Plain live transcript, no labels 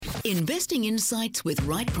Investing Insights with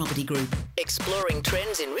Right Property Group, exploring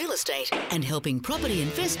trends in real estate and helping property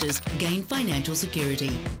investors gain financial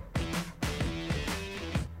security.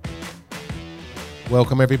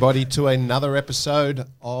 Welcome everybody to another episode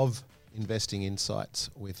of Investing Insights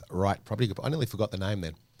with Right Property Group. I nearly forgot the name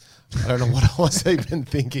then. I don't know what I was even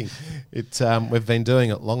thinking. We've been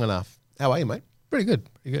doing it long enough. How are you, mate? Pretty good,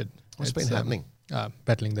 pretty good. What's been happening?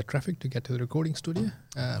 Battling the traffic to get to the recording studio.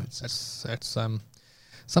 That's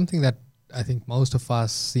something that I think most of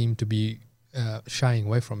us seem to be shying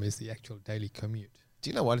away from is the actual daily commute. Do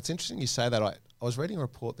you know what? It's interesting you say that. I was reading a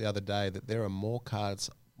report the other day that there are more cars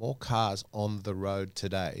on the road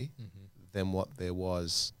today than what there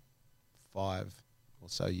was 5 or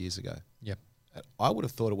so years ago. Yep. I would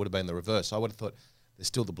have thought it would have been the reverse. I would have thought there's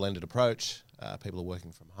still the blended approach. People are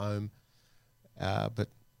working from home, but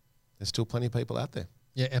there's still plenty of people out there.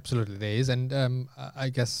 Yeah, absolutely there is. And I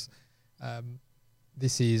guess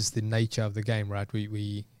this is the nature of the game, right?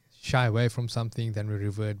 We shy away from something, then we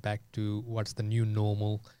revert back to what's the new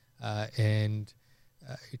normal, and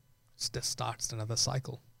it just starts another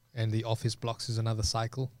cycle. And the office blocks is another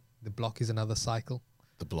cycle. The block is another cycle.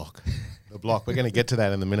 The block. We're going to get to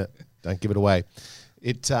that in a minute. Don't give it away.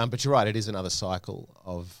 But you're right. It is another cycle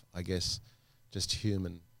of, I guess, just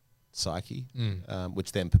human psyche,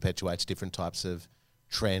 which then perpetuates different types of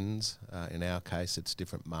trends. In our case, it's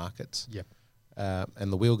different markets. Yep.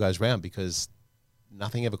 And the wheel goes round because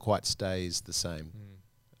nothing ever quite stays the same,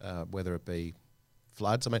 whether it be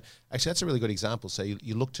floods. I mean, actually, that's a really good example. So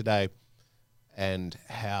you look today and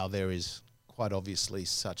how there is quite obviously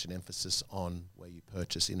such an emphasis on where you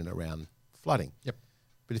purchase in and around flooding. Yep.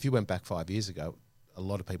 But if you went back 5 years ago, a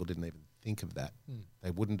lot of people didn't even think of that.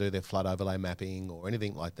 They wouldn't do their flood overlay mapping or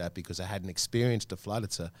anything like that because they hadn't experienced a flood.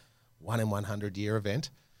 It's a 1 in 100 year event.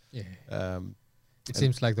 Yeah. It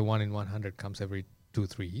seems like the 1 in 100 comes every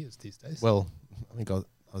 2-3 years these days. Well, I think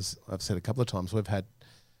I've said a couple of times,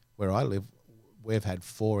 where I live, we've had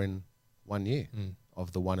 4 in 1 year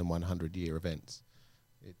of the 1 in 100 year events.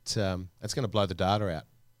 It's going to blow the data out.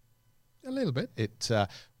 A little bit.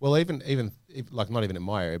 Even like not even in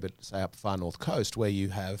my area, but say up far north coast where you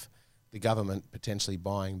have the government potentially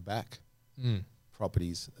buying back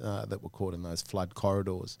properties that were caught in those flood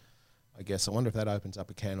corridors. I guess I wonder if that opens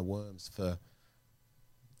up a can of worms for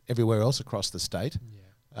everywhere else across the state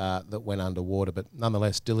that went underwater. But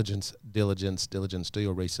nonetheless, diligence. Do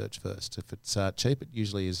your research first. If it's cheap, it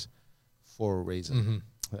usually is for a reason.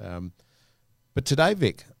 But today,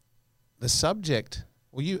 Vic, the subject.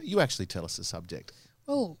 Well, you actually tell us the subject.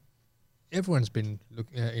 Well, everyone's been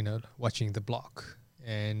watching The Block,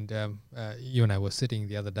 and you and I were sitting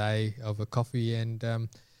the other day over coffee, and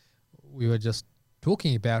we were just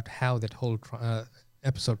talking about how that whole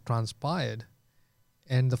episode transpired,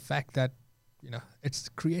 and the fact that it's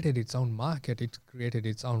created its own market, it's created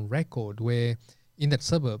its own record. Where in that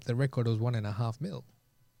suburb, the record was 1.5 mil,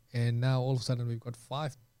 and now all of a sudden we've got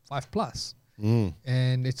 5 plus.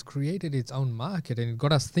 And it's created its own market, and it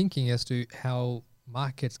got us thinking as to how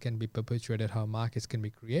markets can be perpetuated, how markets can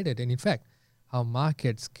be created, and in fact, how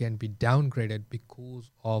markets can be downgraded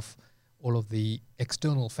because of all of the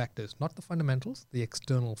external factors, not the fundamentals, the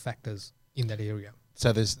external factors in that area.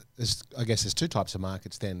 So there's I guess there's 2 types of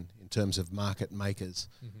markets then in terms of market makers.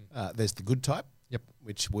 There's the good type,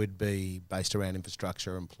 which would be based around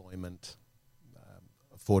infrastructure, employment,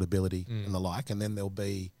 affordability and the like, and then there'll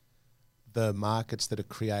be the markets that are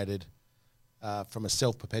created from a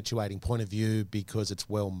self-perpetuating point of view because it's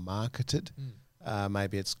well marketed.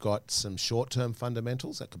 Maybe it's got some short-term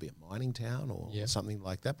fundamentals. That could be a mining town or something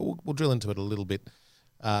like that. But we'll drill into it a little bit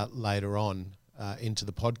later on into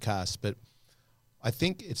the podcast. But I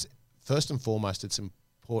think it's first and foremost, it's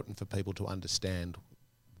important for people to understand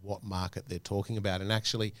what market they're talking about. And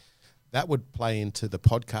actually, that would play into the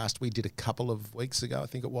podcast we did a couple of weeks ago, I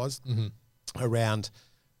think it was, around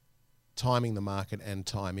timing the market and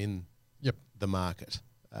time in the market.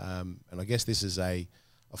 And I guess this is a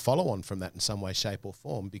follow-on from that in some way, shape or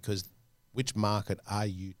form, because which market are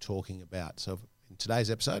you talking about? So in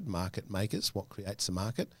today's episode, market makers, what creates the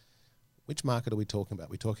market? Which market are we talking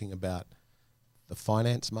about? We're talking about the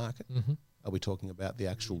finance market? Are we talking about the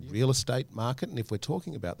actual real estate market? And if we're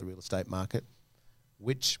talking about the real estate market,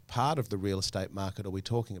 which part of the real estate market are we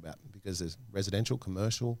talking about? Because there's residential,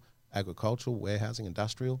 commercial, agricultural, warehousing,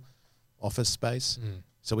 industrial, office space.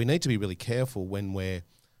 So we need to be really careful when we're,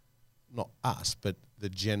 not us, but the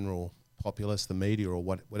general populace, the media or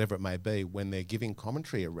whatever it may be, when they're giving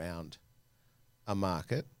commentary around a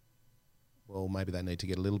market, well, maybe they need to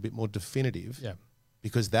get a little bit more definitive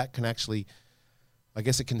because that can actually, I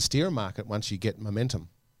guess it can steer a market once you get momentum.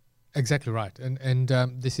 Exactly right, and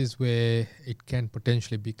this is where it can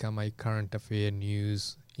potentially become a current affair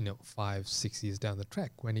news, 5-6 years down the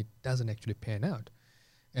track when it doesn't actually pan out.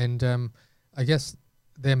 And I guess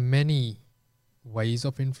there are many ways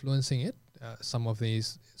of influencing it. Some of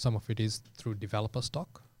it is through developer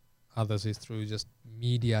stock, others is through just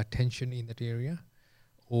media attention in that area,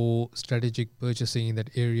 or strategic purchasing in that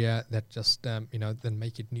area that just then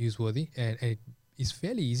make it newsworthy. And it is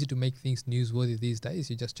fairly easy to make things newsworthy these days.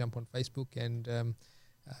 You just jump on Facebook and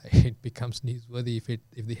it becomes newsworthy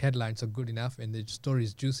if the headlines are good enough and the story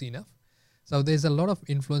is juicy enough. So there's a lot of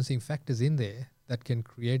influencing factors in there that can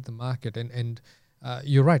create the market. And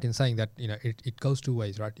you're right in saying that it goes two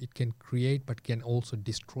ways, right? It can create but can also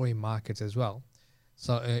destroy markets as well.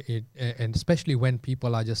 So and especially when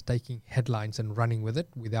people are just taking headlines and running with it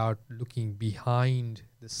without looking behind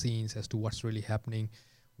the scenes as to what's really happening,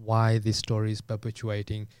 why this story is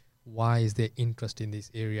perpetuating, why is there interest in this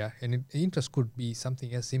area. And interest could be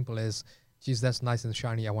something as simple as, geez, that's nice and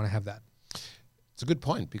shiny, I want to have that. It's a good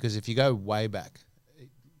point, because if you go way back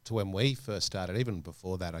to when we first started, even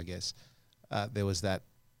before that, I guess, there was that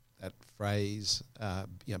phrase,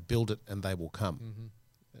 build it and they will come.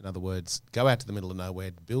 Mm-hmm. In other words, go out to the middle of nowhere,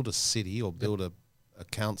 build a city or build a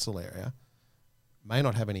council area, may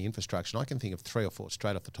not have any infrastructure. And I can think of 3 or 4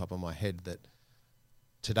 straight off the top of my head that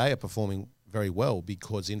today are performing very well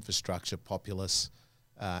because infrastructure populace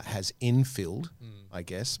has infilled, I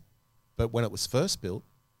guess. But when it was first built,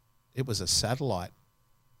 it was a satellite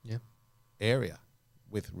area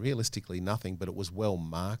with realistically nothing, but it was well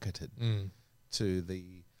marketed to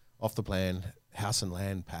the off-the-plan house and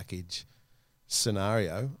land package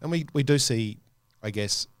scenario. And we do see, I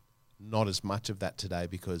guess, not as much of that today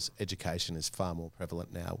because education is far more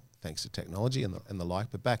prevalent now thanks to technology and the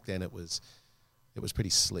like. But back then it was pretty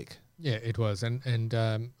slick. Yeah, it was. And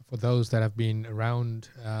for those that have been around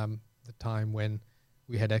the time when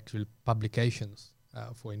we had actual publications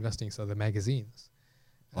for investing, so the magazines.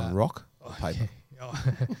 On rock or paper?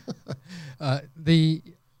 The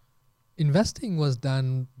investing was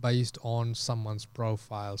done based on someone's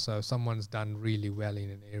profile. So someone's done really well in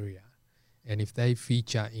an area. And if they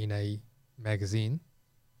feature in a magazine,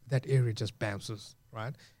 that area just bounces,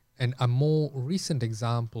 right? And a more recent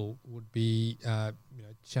example would be,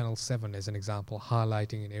 Channel 7 as an example,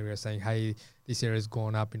 highlighting an area saying, hey, this area has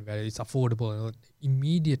gone up in value, it's affordable. And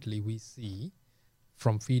immediately we see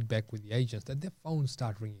from feedback with the agents that their phones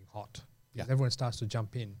start ringing hot. Yeah. Everyone starts to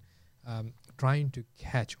jump in, trying to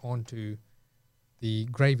catch onto the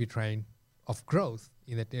gravy train of growth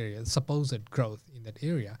in that area, supposed growth in that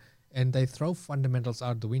area. And they throw fundamentals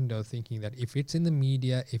out the window thinking that if it's in the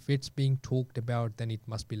media, if it's being talked about, then it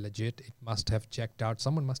must be legit. It must have checked out.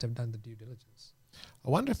 Someone must have done the due diligence. I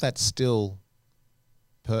wonder if that's still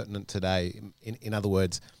pertinent today. In other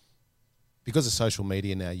words, because of social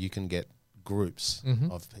media now, you can get groups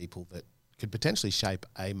of people that could potentially shape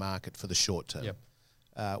a market for the short term. Yep.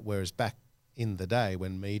 Whereas back in the day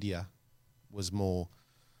when media was more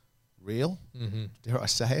real, dare I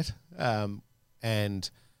say it, and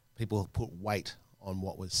people put weight on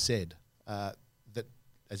what was said, that,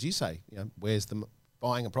 as you say, where's the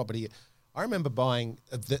buying a property? I remember buying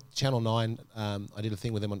the Channel 9. I did a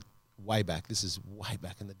thing with them on way back. This is way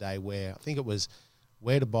back in the day where I think it was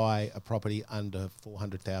where to buy a property under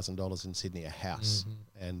 $400,000 in Sydney, a house,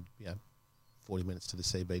 and 40 minutes to the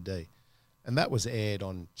CBD. And that was aired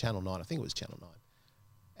on Channel 9. I think it was Channel 9.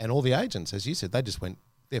 And all the agents, as you said, they just went,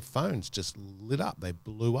 their phones just lit up. They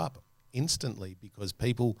blew up instantly because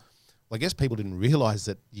people, well, I guess people didn't realise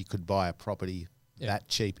that you could buy a property that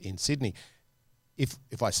cheap in Sydney.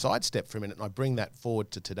 If I sidestep for a minute and I bring that forward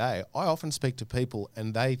to today, I often speak to people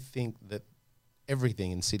and they think that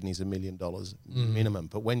everything in Sydney is $1 million minimum.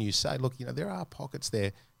 But when you say, look, there are pockets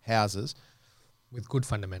there, houses with good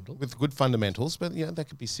fundamentals. But they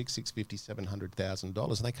could be $650,000, $700,000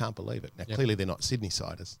 and they can't believe it. Now clearly they're not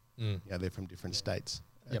Sydney-siders. They're from different states.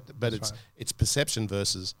 But it's perception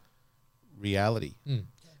versus reality.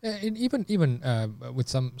 And even with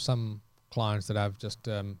some clients that I've just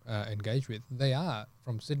engaged with, they are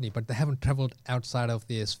from Sydney, but they haven't travelled outside of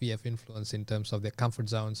their sphere of influence in terms of their comfort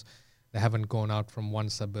zones. They haven't gone out from one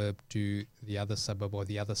suburb to the other suburb or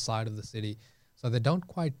the other side of the city. So they don't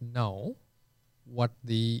quite know what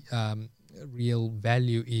the real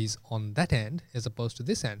value is on that end as opposed to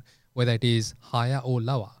this end, whether it is higher or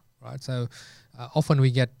lower, right? So often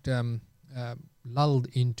we get lulled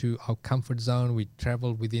into our comfort zone. We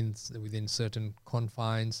travel within certain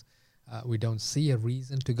confines. We don't see a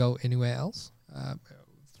reason to go anywhere else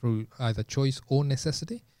through either choice or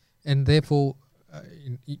necessity, and therefore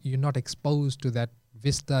you're not exposed to that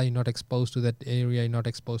vista, you're not exposed to that area, you're not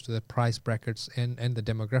exposed to the price brackets and the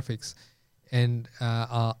demographics, and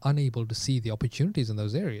are unable to see the opportunities in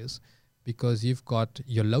those areas because you've got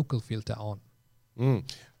your local filter on.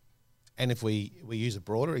 And if we use a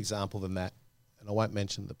broader example than that, and I won't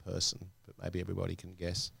mention the person, but maybe everybody can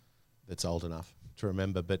guess that's old enough to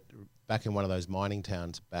remember, but back in one of those mining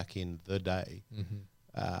towns back in the day,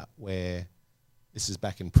 where this is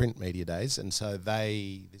back in print media days, and so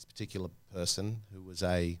this particular person who was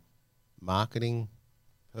a marketing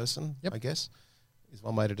person, I guess, is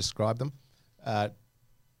one way to describe them, I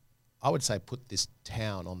would say put this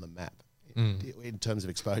town on the map in terms of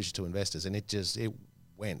exposure to investors, and it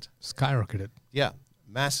went. Skyrocketed. Yeah,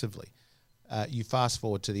 massively. You fast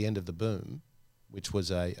forward to the end of the boom, which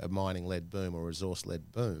was a mining-led boom or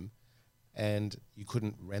resource-led boom, and you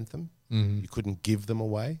couldn't rent them. You couldn't give them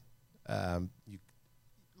away.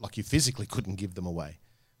 You physically couldn't give them away.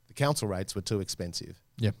 The council rates were too expensive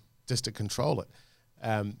just to control it.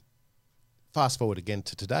 Fast forward again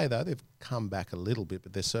to today, though, they've come back a little bit,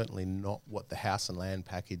 but they're certainly not what the house and land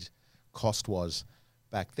package cost was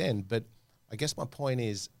back then. But I guess my point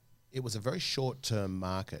is it was a very short-term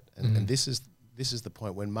market, and this is the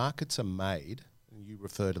point. When markets are made, and you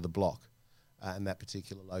refer to the block and that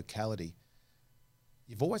particular locality,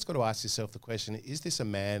 you've always got to ask yourself the question, is this a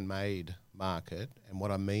man-made market? And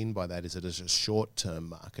what I mean by that is it is a short-term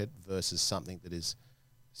market versus something that is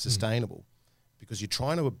sustainable. Because you're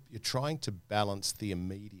trying to balance the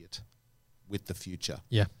immediate with the future.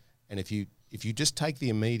 Yeah. And if you just take the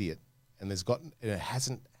immediate and it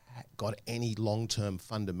hasn't got any long-term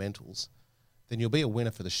fundamentals, then you'll be a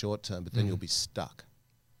winner for the short term, but then you'll be stuck.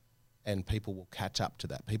 And people will catch up to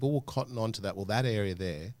that. People will cotton on to that. Well, that area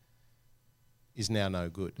there is now no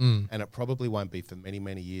good. And it probably won't be for many,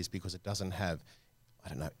 many years because it doesn't have,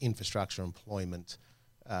 infrastructure, employment,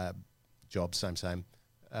 jobs, same.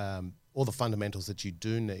 All the fundamentals that you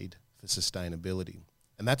do need for sustainability.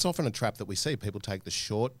 And that's often a trap that we see. People take the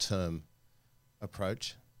short-term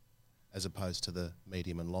approach as opposed to the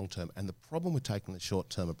medium and long-term. And the problem with taking the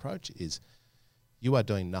short-term approach is you are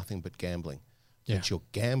doing nothing but gambling. But you're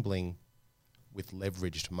gambling with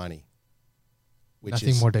leveraged money.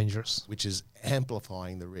 Nothing more dangerous. Which is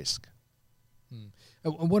amplifying the risk.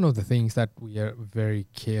 One of the things that we are very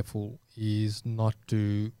careful is not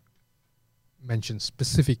to mention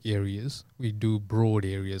specific areas. We do broad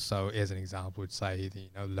areas. So as an example, would say the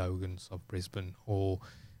Logans of Brisbane or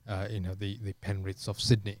the Penriths of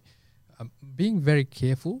Sydney. Being very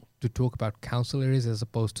careful to talk about council areas as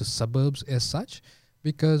opposed to suburbs as such,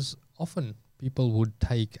 because often people would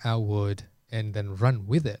take our word and then run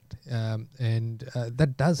with it, and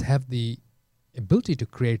that does have the ability to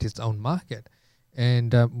create its own market.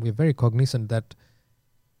 And we're very cognizant that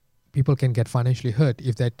people can get financially hurt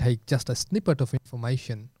if they take just a snippet of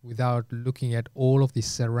information without looking at all of the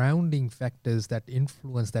surrounding factors that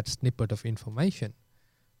influence that snippet of information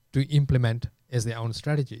to implement as their own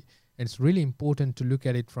strategy. And it's really important to look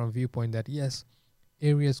at it from a viewpoint that, yes,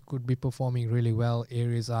 areas could be performing really well,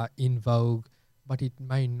 areas are in vogue, but it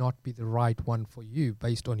may not be the right one for you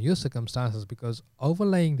based on your circumstances, because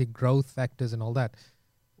overlaying the growth factors and all that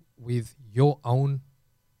with your own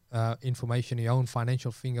information, your own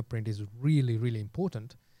financial fingerprint is really, really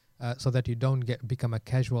important, so that you don't become a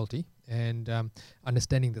casualty, and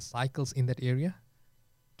understanding the cycles in that area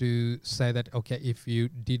to say that, okay, if you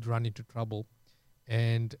did run into trouble,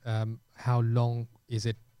 and how long is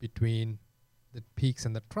it between the peaks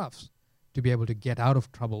and the troughs to be able to get out of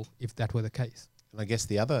trouble if that were the case. And I guess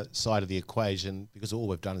the other side of the equation, because all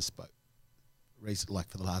we've done is for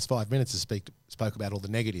the last 5 minutes, is spoke about all the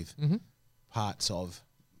negative parts of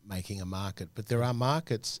making a market. But there are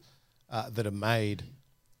markets that are made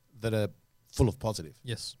that are full of positive.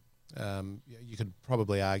 Yes. You could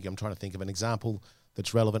probably argue, I'm trying to think of an example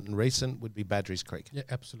that's relevant and recent, would be Badgerys Creek. Yeah,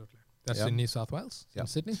 absolutely. That's in New South Wales, in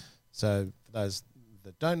Sydney. So for those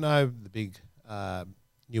that don't know, the big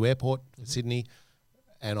new airport for Sydney,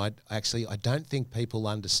 and I don't think people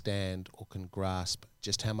understand or can grasp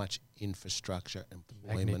just how much infrastructure,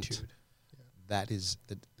 employment that is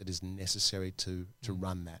necessary to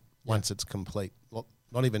run that once it's complete.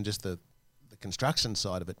 Not even just the construction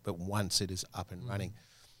side of it, but once it is up and running.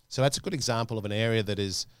 So that's a good example of an area that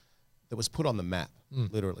was put on the map,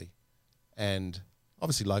 literally, and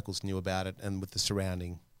obviously locals knew about it, and with the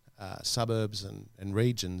surrounding suburbs and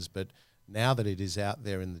regions. But now that it is out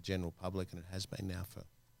there in the general public, and it has been now for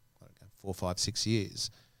 4, 5, 6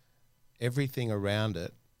 years, everything around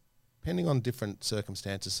it, depending on different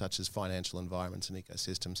circumstances such as financial environments and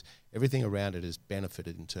ecosystems, everything around it has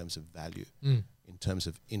benefited in terms of value, in terms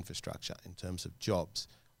of infrastructure, in terms of jobs.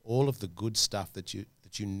 all of the good stuff that you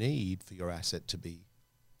need for your asset to be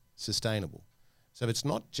sustainable. So it's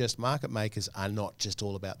not just, market makers are not just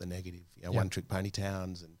all about the negative, one-trick pony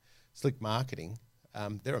towns and slick marketing.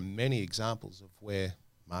 There are many examples of where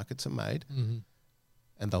markets are made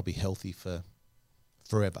and they'll be healthy for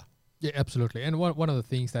forever. Yeah, absolutely. And one of the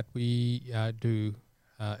things that we do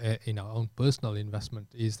in our own personal investment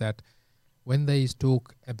is that when there is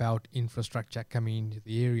talk about infrastructure coming into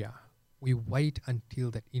the area, we wait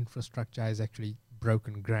until that infrastructure is actually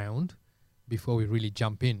broken ground before we really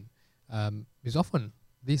jump in. Because often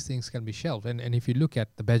these things can be shelved. And if you look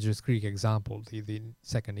at the Badgerys Creek example, the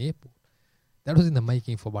second airport, that was in the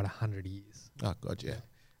making for about 100 years. Oh, God,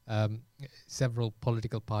 yeah. Several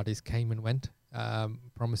political parties came and went,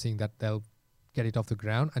 promising that they'll get it off the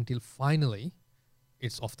ground until finally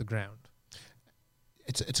it's off the ground.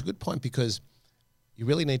 It's a good point, because you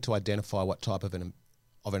really need to identify what type of an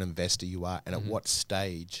investor you are and at what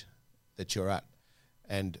stage that you're at.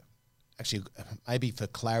 And actually, maybe for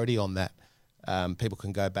clarity on that, people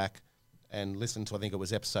can go back and listen to, I think it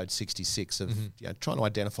was episode 66 of trying to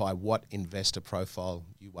identify what investor profile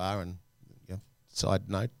you are. And side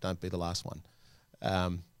note, don't be the last one,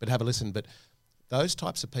 but have a listen. But those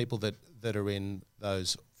types of people that are in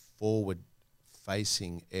those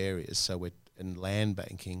forward-facing areas, so we're in land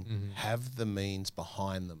banking, have the means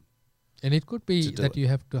behind them. And it could be that you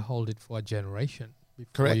have to hold it for a generation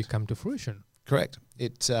before you come to fruition. Correct.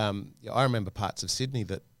 I remember parts of Sydney,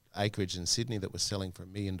 acreage in Sydney that was selling for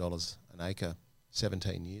 $1 million an acre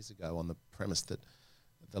 17 years ago on the premise that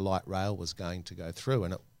the light rail was going to go through,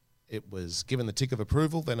 and it was given the tick of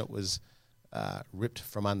approval, then it was ripped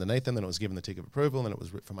from underneath them, then it was given the tick of approval, then it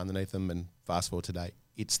was ripped from underneath them, and fast forward today,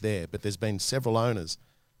 it's there. But there's been several owners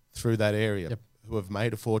through that area who have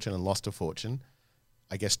made a fortune and lost a fortune.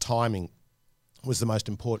 I guess timing was the most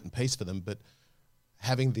important piece for them, but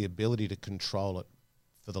having the ability to control it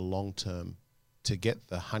for the long term to get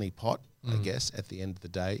the honey pot, I guess, at the end of the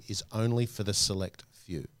day, is only for the select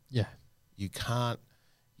few. Yeah. You can't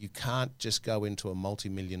just go into a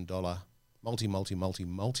multi-million dollar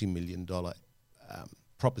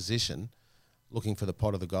proposition looking for the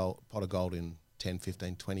pot of gold in 10,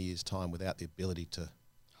 15, 20 years' time without the ability to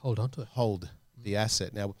hold on to it. Hold the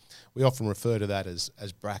asset. Now, we often refer to that as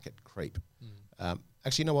bracket creep.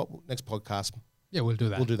 Actually, you know what? Next podcast, we'll do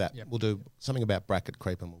that. We'll do that. Yep. We'll do something about bracket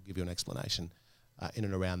creep, and we'll give you an explanation in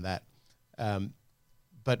and around that.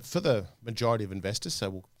 But for the majority of investors,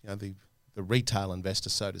 so the retail investor,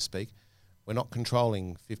 so to speak, we're not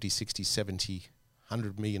controlling 50, 60, 70,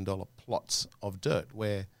 $100 million plots of dirt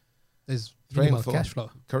where there's minimal cash flow.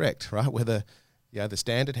 Correct, right? Where the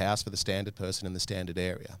standard house for the standard person in the standard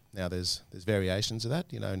area. Now, there's variations of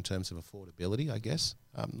that, in terms of affordability, I guess,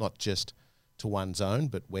 not just to one zone,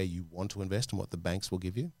 but where you want to invest and what the banks will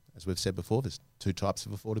give you. As we've said before, there's two types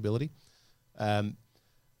of affordability.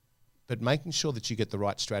 But making sure that you get the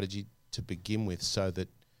right strategy to begin with, so that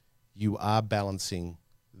you are balancing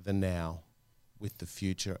the now with the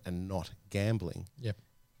future and not gambling,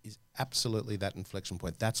 is absolutely that inflection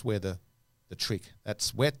point. That's where the trick,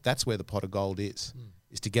 that's where the pot of gold is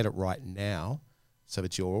to get it right now, so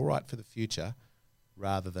that you're all right for the future,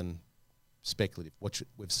 rather than speculative, which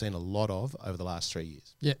we've seen a lot of over the last 3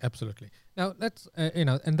 years. Yeah, absolutely. Now that's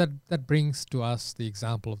and that brings to us the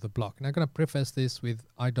example of the block. And I'm going to preface this with,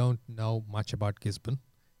 I don't know much about Gisborne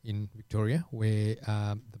in Victoria, where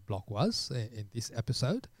the block was in this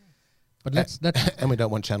episode. But and we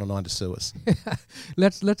don't want Channel 9 to sue us.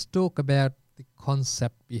 Let's talk about the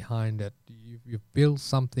concept behind it. You've built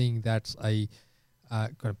something that's going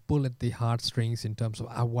to pull at the heartstrings in terms of,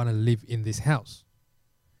 I want to live in this house.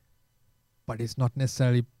 But it's not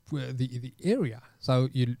necessarily the area. So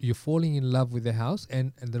you're falling in love with the house,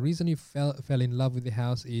 and the reason you fell in love with the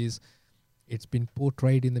house is it's been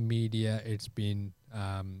portrayed in the media, it's been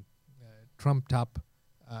trumped up,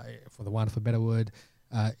 for the want of a better word,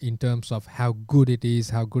 in terms of how good it is,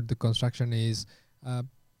 how good the construction is.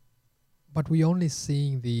 But we're only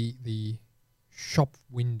seeing the shop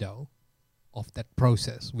window of that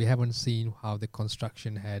process. We haven't seen how the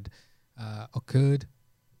construction had occurred,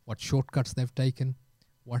 what shortcuts they've taken,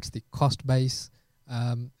 what's the cost base,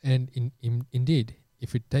 and indeed,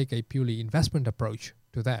 if we take a purely investment approach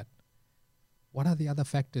to that, what are the other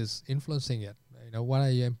factors influencing it? What are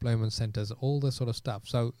your employment centers, all this sort of stuff.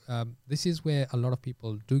 So this is where a lot of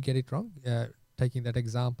people do get it wrong, taking that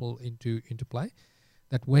example into play,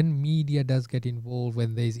 that when media does get involved,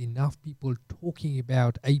 when there's enough people talking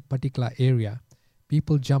about a particular area,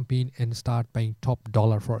 people jump in and start paying top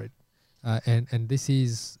dollar for it. And this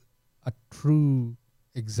is a true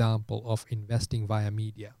example of investing via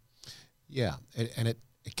media. Yeah, and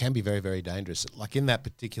it can be very, very dangerous. Like in that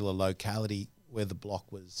particular locality where the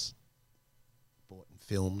block was bought and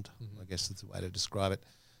filmed, I guess that's the way to describe it.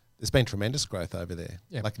 There's been tremendous growth over there.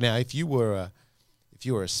 Yeah. Like now, if you were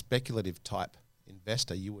a speculative type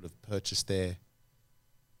investor, you would have purchased there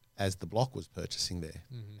as the block was purchasing there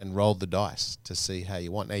and rolled the dice to see how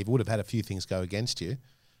you want. Now, you would have had a few things go against you,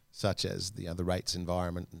 such as the rates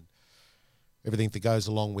environment and everything that goes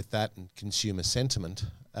along with that and consumer sentiment.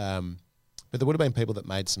 But there would have been people that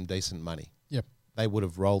made some decent money. Yep. They would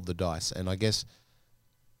have rolled the dice. And I guess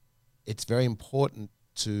it's very important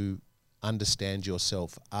to understand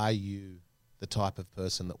yourself. Are you the type of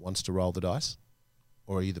person that wants to roll the dice?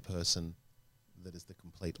 Or are you the person that is the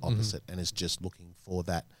complete opposite and is just looking for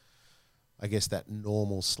that, I guess, that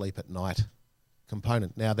normal sleep at night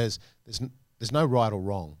component? Now, there's no right or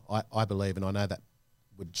wrong, I believe, and I know that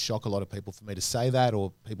would shock a lot of people for me to say that,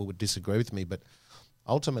 or people would disagree with me, but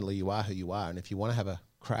ultimately you are who you are, and if you want to have a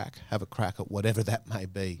crack at whatever that may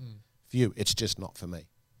be for you. It's just not for me.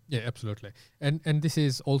 Yeah, absolutely. And this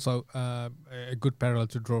is also a good parallel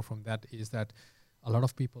to draw from that, is that a lot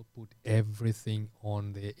of people put everything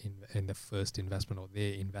on their in the first investment or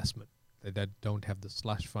their investment. They don't have the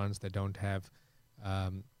slush funds. They don't have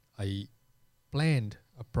a planned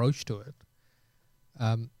approach to it.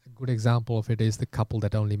 A good example of it is the couple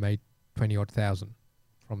that only made 20,000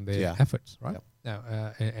 from their efforts, right? Yep. Now,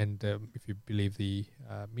 if you believe the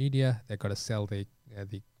media, they've got to sell the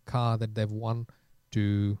car that they've won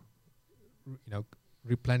to,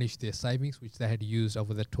 replenish their savings, which they had used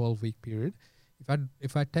over the 12-week period.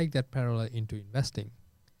 If I take that parallel into investing,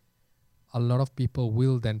 a lot of people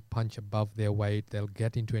will then punch above their weight. They'll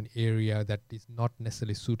get into an area that is not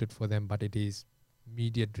necessarily suited for them, but it is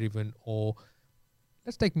media driven, or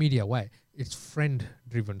let's take media away. It's friend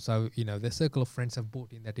driven. So, their circle of friends have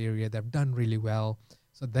bought in that area. They've done really well.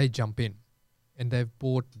 So they jump in and they've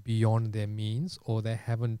bought beyond their means, or they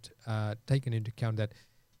haven't taken into account that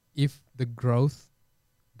if the growth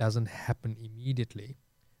doesn't happen immediately,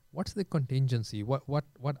 what's the contingency? What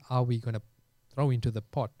are we going to throw into the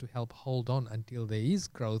pot to help hold on until there is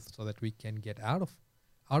growth, so that we can get out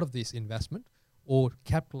of this investment or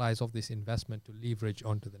capitalize off this investment to leverage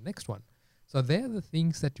onto the next one? So they're the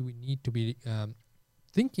things that we need to be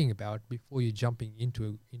thinking about before you're jumping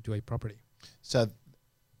into a property. So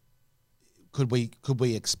could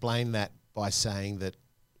we explain that by saying that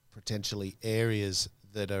potentially areas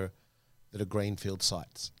that are greenfield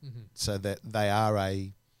sites, so that they are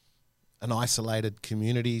an isolated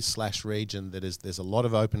community / region that there's a lot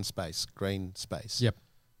of open space, green space. Yep.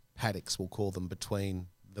 Paddocks, we'll call them, between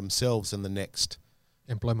themselves and the next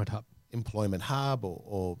employment hub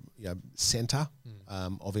or centre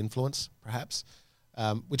of influence, perhaps,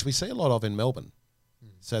 which we see a lot of in Melbourne.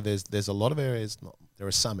 So there's a lot of areas. There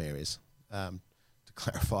are some areas, to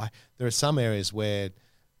clarify, there are some areas where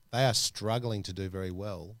they are struggling to do very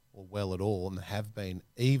well or well at all, and have been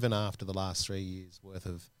even after the last 3 years worth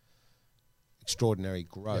of extraordinary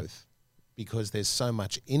growth, because there's so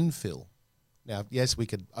much infill. Now, yes, we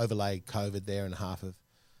could overlay COVID there, and half of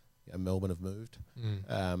Melbourne have moved.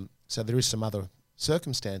 So there is some other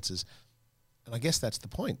circumstances, and I guess that's the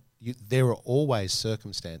point. There are always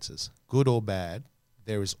circumstances, good or bad.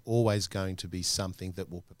 There is always going to be something that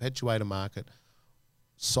will perpetuate a market,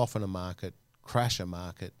 soften a market, crash a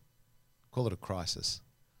market, call it a crisis.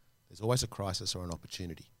 There's always a crisis or an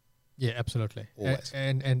opportunity. Yeah, absolutely. Always.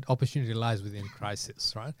 And opportunity lies within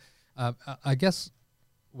crisis, right? I guess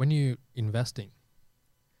when you're investing,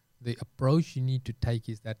 the approach you need to take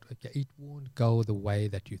is that it won't go the way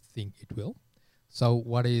that you think it will. So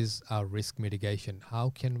what is our risk mitigation?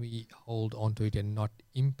 How can we hold on to it and not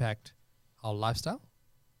impact our lifestyle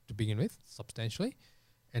to begin with substantially?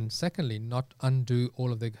 And secondly, not undo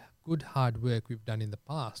all of the good hard work we've done in the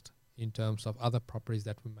past in terms of other properties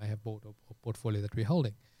that we may have bought or portfolio that we're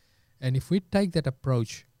holding. And if we take that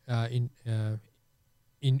approach in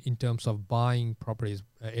terms of buying properties,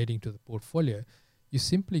 adding to the portfolio, you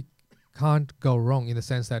simply can't go wrong, in the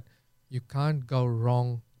sense that you can't go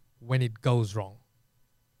wrong when it goes wrong.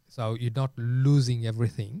 So you're not losing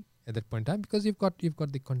everything at that point in time, because you've got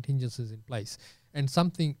the contingencies in place. And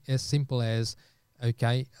something as simple as,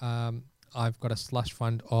 okay, I've got a slush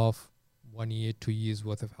fund of 1 year, 2 years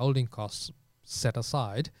worth of holding costs set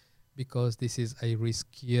aside, because this is a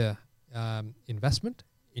riskier investment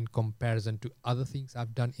in comparison to other things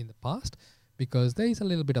I've done in the past, because there is a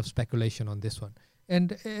little bit of speculation on this one.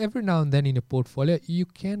 And every now and then in a portfolio, you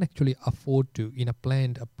can actually afford to, in a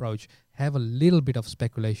planned approach, have a little bit of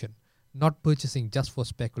speculation, not purchasing just for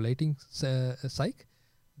speculating sake,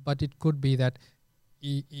 but it could be that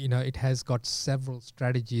it has got several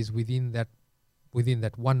strategies within that within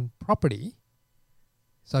that one property.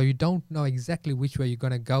 So you don't know exactly which way you're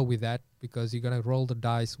going to go with that, because you're going to roll the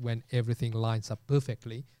dice when everything lines up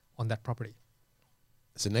perfectly on that property.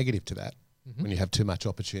 It's a negative to that when you have too much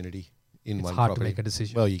opportunity in It's one hard property. to make a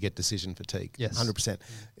decision. Well, you get decision fatigue. Yes. 100%.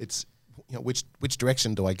 It's, you know, which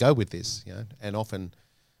direction do I go with this? You know, and often,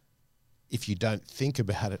 if you don't think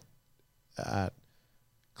about it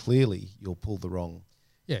clearly, you'll pull the wrong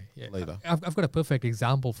lever. I've got a perfect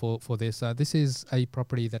example for this. This is a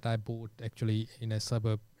property that I bought actually in a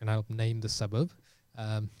suburb, and I'll name the suburb.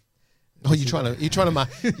 You're trying to make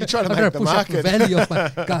the push up market. the value of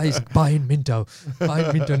my guys. Buy in Minto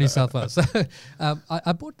New South Wales.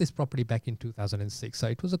 I bought this property back in 2006. So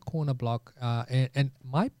it was a corner block, and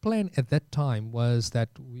my plan at that time was that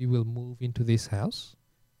we will move into this house.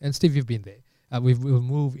 And Steve, you've been there. We will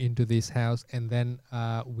move into this house, and then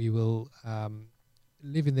we will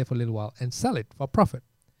live in there for a little while and sell it for profit.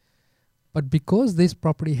 But because this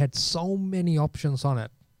property had so many options on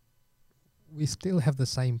it, we still have the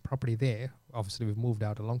same property there. Obviously, we've moved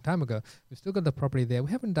out a long time ago. We've still got the property there.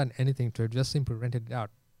 We haven't done anything to it, just simply rented it out.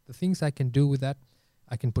 The things I can do with that,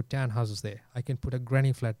 I can put townhouses there. I can put a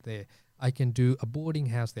granny flat there. I can do a boarding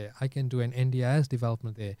house there. I can do an NDIS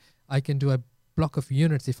development there. I can do a block of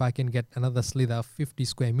units if I can get another slither of 50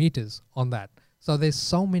 square meters on that. So there's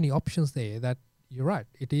so many options there that you're right.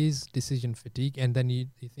 It is decision fatigue. And then you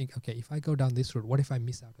think, okay, if I go down this route, what if I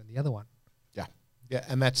miss out on the other one? Yeah,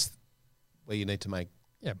 and that's where you need to make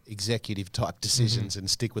executive type decisions and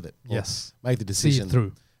stick with it. Yes, make the decision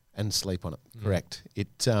through and sleep on it. Correct.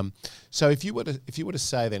 It. So if you were to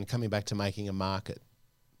say, then, coming back to making a market,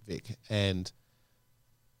 Vic, and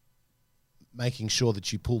making sure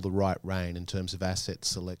that you pull the right rein in terms of asset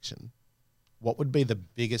selection, what would be the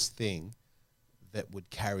biggest thing that would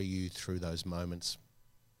carry you through those moments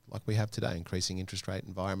like we have today, increasing interest rate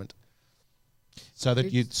environment, so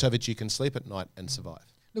that you can sleep at night and survive?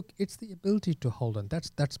 Look, it's the ability to hold on.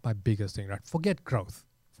 That's my biggest thing, right? Forget growth,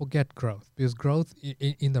 because growth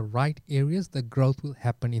in the right areas, the growth will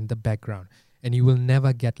happen in the background, and you will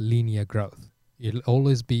never get linear growth. It'll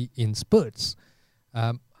always be in spurts.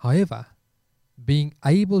 However, being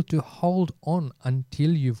able to hold on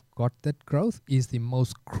until you've got that growth is the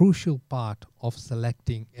most crucial part of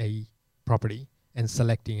selecting a property and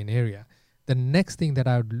selecting an area. The next thing that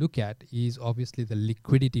I would look at is obviously the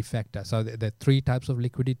liquidity factor. So the three types of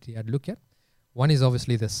liquidity I'd look at. One is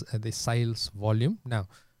obviously the sales volume. Now,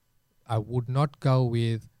 I would not go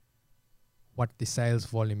with what the sales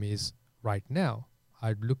volume is right now.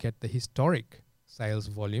 I'd look at the historic sales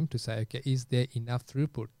volume to say, okay, is there enough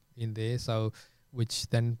throughput in there? So, which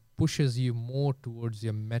then pushes you more towards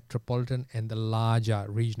your metropolitan and the larger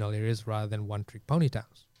regional areas rather than one-trick pony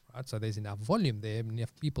towns, right? So there's enough volume there,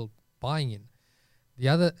 enough people buying in. The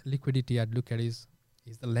other liquidity I'd look at is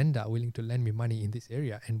the lender willing to lend me money in this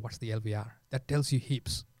area, and what's the LVR? That tells you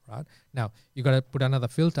heaps, right? Now, you got to put another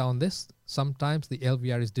filter on this. Sometimes the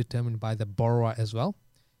LVR is determined by the borrower as well.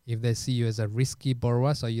 If they see you as a risky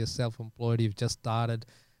borrower, so you're self-employed, you've just started,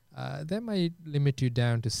 they may limit you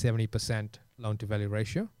down to 70% loan-to-value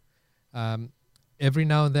ratio. Every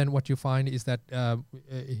now and then what you find is that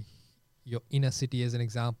your inner city, as an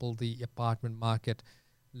example, the apartment market,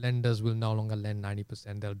 lenders will no longer lend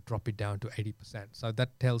 90%. They'll drop it down to 80%. So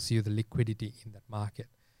that tells you the liquidity in that market.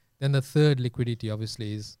 Then the third liquidity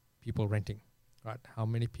obviously is people renting, right? How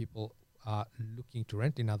many people are looking to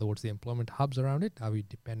rent? In other words, the employment hubs around it. Are we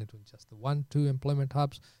dependent on just the 1-2 employment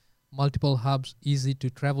hubs? Multiple hubs, easy to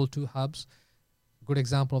travel to hubs. Good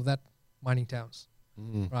example of that, mining towns,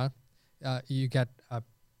 right? You get a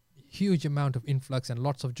huge amount of influx and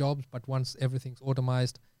lots of jobs, but once everything's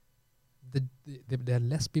automized, there are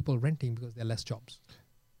less people renting because there are less jobs.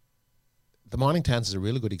 The mining towns is a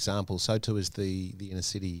really good example. So too is the inner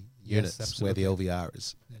city units, yes, where the LVR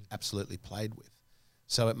is absolutely played with.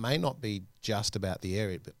 So it may not be just about the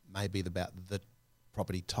area, but maybe about the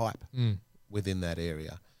property type within that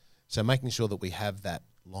area. So making sure that we have that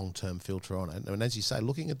long-term filter on it. And as you say,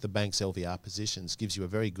 looking at the bank's LVR positions gives you a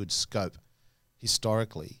very good scope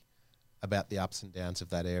historically about the ups and downs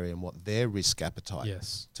of that area and what their risk appetite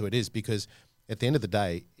to it is. Because at the end of the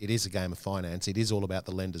day, it is a game of finance. It is all about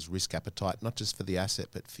the lender's risk appetite, not just for the asset,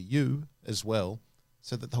 but for you as well,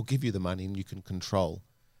 so that they'll give you the money and you can control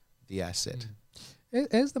the asset.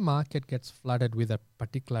 As the market gets flooded with a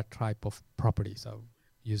particular type of property, so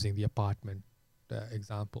using the apartment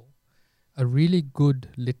example, a really good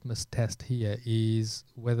litmus test here is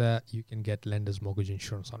whether you can get lender's mortgage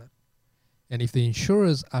insurance on it. And if the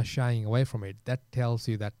insurers are shying away from it, that tells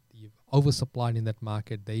you that you've oversupplied in that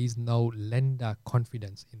market. There is no lender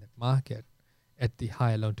confidence in that market. at the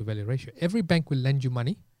higher loan to value ratio. Every bank will lend you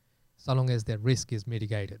money so long as their risk is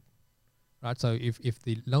mitigated, right? So if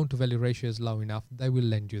the loan to value ratio is low enough, they will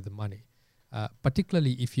lend you the money,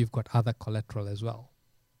 particularly if you've got other collateral as well.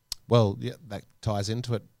 Well, yeah, that ties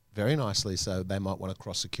into it very nicely. So they might want to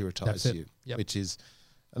cross securitize you, which is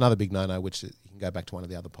another big no-no, which you can go back to one of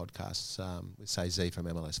the other podcasts with, say, Z from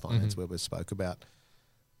MLS Finance, where we spoke about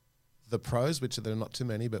the pros, which there are not too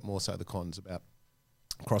many, but more so the cons about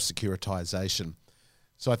cross-securitization.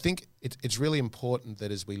 So I think it's really important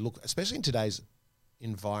that as we look, especially in today's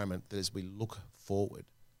environment, that as we look forward,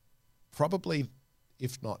 probably,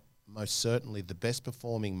 if not most certainly, the best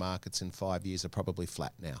performing markets in 5 years are probably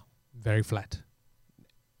flat now. Very flat.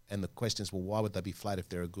 And the question is, well, why would they be flat if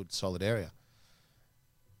they're a good, solid area?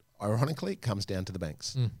 Ironically, it comes down to the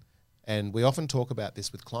banks. And we often talk about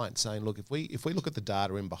this with clients, saying, look, if we look at the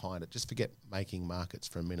data in behind it, just forget making markets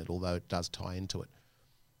for a minute, although it does tie into it,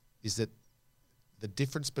 is that the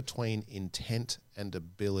difference between intent and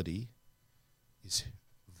ability is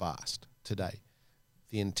vast today.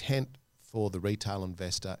 The intent for the retail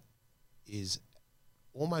investor is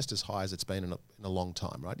almost as high as it's been in a long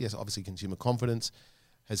time, right? Yes, obviously consumer confidence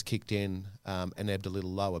has kicked in and ebbed a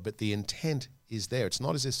little lower, but the intent is there. It's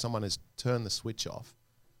not as if someone has turned the switch off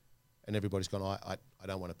and everybody's gone, I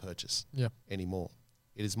don't want to purchase anymore.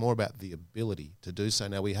 It is more about the ability to do so.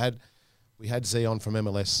 Now, we had Z on from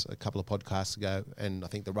MLS a couple of podcasts ago, and I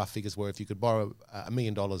think the rough figures were if you could borrow $1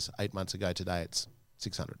 million 8 months ago, today it's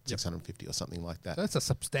 650 or something like that. So that's a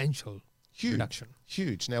substantial reduction.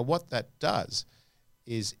 Huge. Now, what that does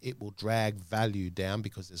is it will drag value down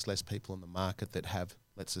because there's less people in the market that have,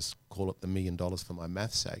 let's just call it the $1 million for my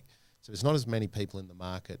math's sake. So there's not as many people in the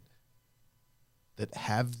market that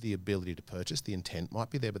have the ability to purchase. The intent might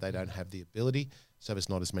be there, but they don't have the ability. So there's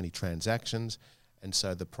not as many transactions. And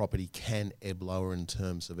so the property can ebb lower in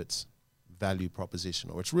terms of its value proposition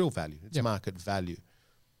or its real value, its market value.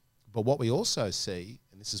 But what we also see,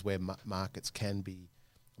 and this is where markets can be,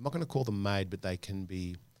 I'm not going to call them made, but they can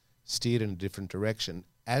be steered in a different direction.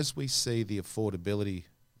 As we see the affordability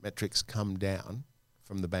metrics come down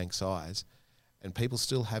from the bank's eyes and people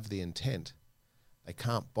still have the intent, they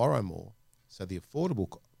can't borrow more. So the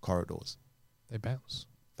affordable corridors, they bounce.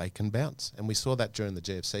 They can bounce. And we saw that during the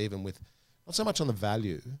GFC, even with not so much on the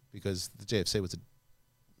value, because the GFC was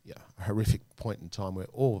a horrific point in time where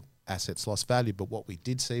all assets lost value. But what we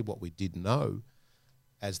did see, what we did know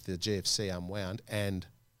as the GFC unwound, and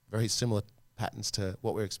very similar patterns to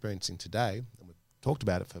what we're experiencing today, and we've talked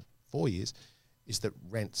about it for 4 years, is that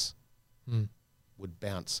rents would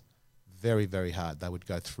bounce very, very hard. They would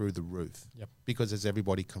go through the roof because as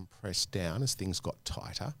everybody compressed down, as things got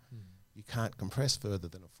tighter, you can't compress further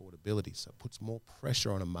than affordability. So it puts more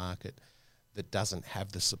pressure on a market that doesn't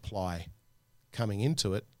have the supply coming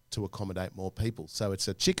into it to accommodate more people. So it's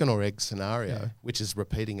a chicken or egg scenario, which is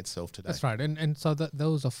repeating itself today. That's right. And so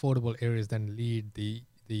those affordable areas then lead the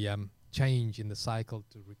change in the cycle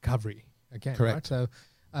to recovery again. Correct. Right?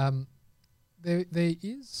 So there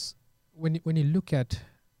is, when you look at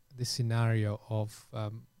the scenario of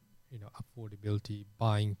affordability,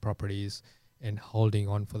 buying properties and holding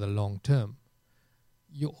on for the long term,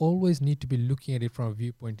 you always need to be looking at it from a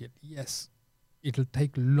viewpoint that, yes, it'll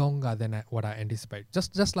take longer than what I anticipate.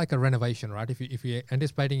 Just like a renovation, right? If you're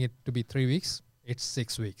anticipating it to be 3 weeks, it's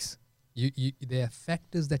 6 weeks. There are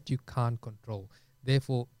factors that you can't control.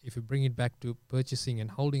 Therefore, if you bring it back to purchasing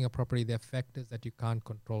and holding a property, there are factors that you can't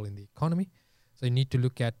control in the economy. So you need to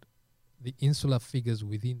look at the insular figures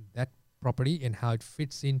within that property and how it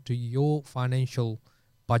fits into your financial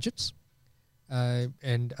budgets,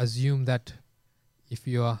 and assume that if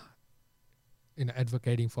you are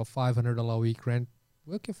advocating for $500 a week rent,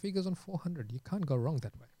 work your figures on $400. You can't go wrong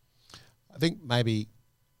that way. I think maybe,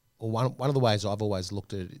 or one of the ways I've always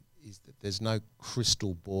looked at it is that there's no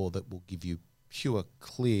crystal ball that will give you pure,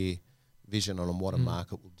 clear vision on what a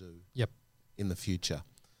market will do in the future.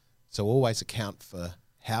 So always account for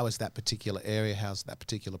how is that particular area, how's that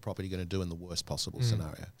particular property going to do in the worst possible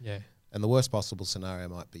scenario. Yeah. And the worst possible scenario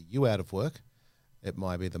might be you out of work, it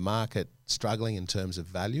might be the market struggling in terms of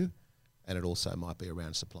value, and it also might be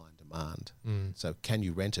around supply and demand. So can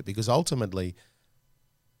you rent it? Because ultimately,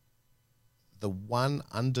 the one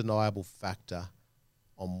undeniable factor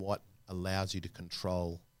on what allows you to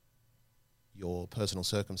control your personal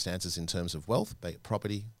circumstances in terms of wealth, be it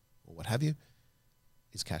property or what have you,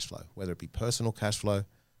 is cash flow, whether it be personal cash flow,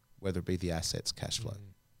 whether it be the assets cash flow.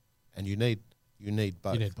 And you need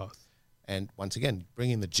both. You need both. And once again,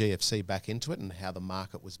 bringing the GFC back into it and how the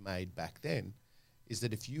market was made back then, is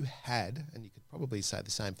that if you had, and you could probably say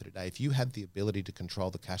the same for today, if you had the ability to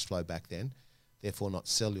control the cash flow back then, therefore not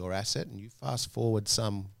sell your asset. And you fast forward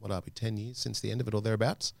 10 years since the end of it or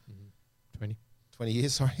thereabouts? 20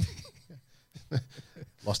 years, sorry.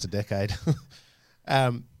 Lost a decade.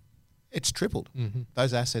 It's tripled.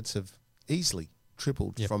 Those assets have easily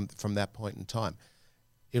tripled from that point in time.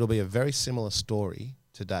 It'll be a very similar story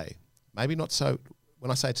today. Maybe not so.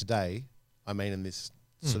 When I say today, I mean in this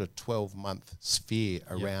sort of 12-month sphere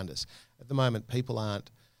around us. At the moment, people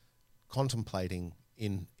aren't contemplating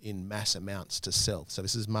in mass amounts to sell. So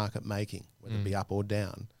this is market making, whether it be up or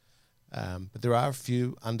down. But there are a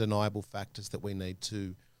few undeniable factors that we need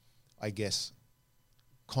to, I guess,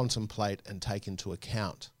 contemplate and take into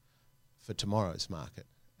account for tomorrow's market.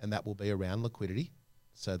 And that will be around liquidity.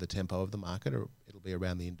 So the tempo of the market, or it'll be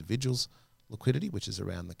around the individual's liquidity, which is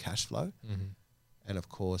around the cash flow. And of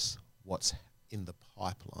course, what's in the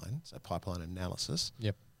pipeline, so pipeline analysis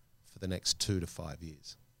for the next 2 to 5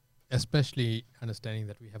 years. Especially understanding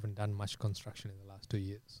that we haven't done much construction in the last 2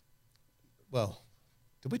 years. Well,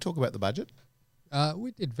 did we talk about the budget?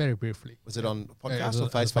 We did very briefly. Was it on podcast or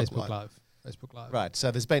Facebook Live? Facebook Live. Right.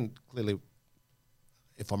 So there's been clearly,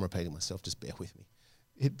 if I'm repeating myself, just bear with me.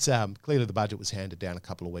 It's clearly the budget was handed down a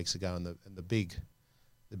couple of weeks ago, and the big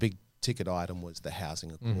ticket item was the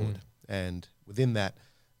housing accord, and within that,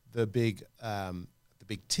 the big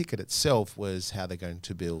ticket itself was how they're going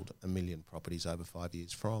to build 1 million properties over 5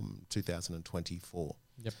 years from 2024.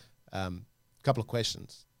 A couple of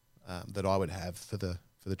questions that I would have for the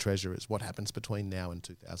Treasurer is what happens between now and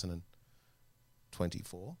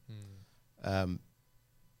 2024. 1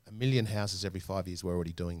 million houses every 5 years. We're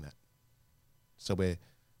already doing that, so we're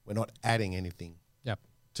not adding anything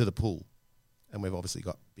to the pool, and we've obviously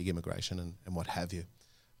got big immigration and what have you,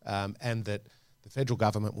 and that the federal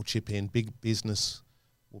government will chip in, big business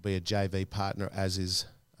will be a JV partner, as is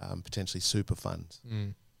potentially super funds.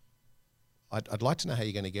 I'd like to know how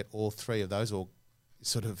you're going to get all three of those, or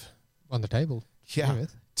sort of on the table.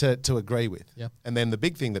 To agree with. And then the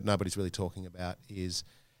big thing that nobody's really talking about is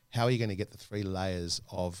how are you going to get the 3 layers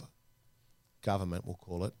of government, we'll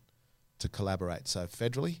call it, to collaborate. So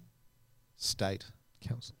federally, state,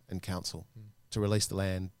 and council to release the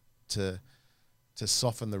land, to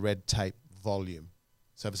soften the red tape volume.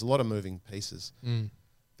 So there's a lot of moving pieces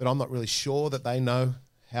that I'm not really sure that they know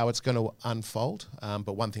how it's going to unfold.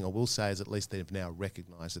 But one thing I will say is at least they've now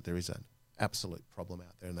recognised that there is an absolute problem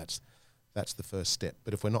out there, and that's the first step.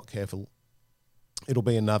 But if we're not careful, it'll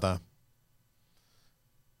be another...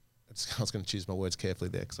 I was going to choose my words carefully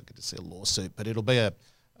there because I could just see a lawsuit, but it'll be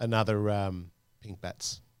another pink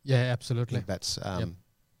bats. Yeah, absolutely. Pink bats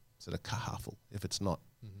sort of kerfuffle if it's not,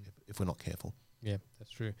 if we're not careful. Yeah,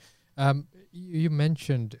 that's true. You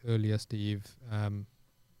mentioned earlier, Steve,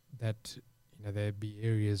 that there'd be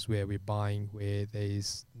areas where we're buying where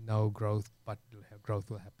there's no growth, but growth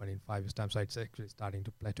will happen in 5 years' time. So it's actually starting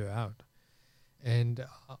to plateau out. And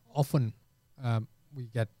often we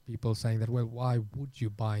get people saying that, well, why would you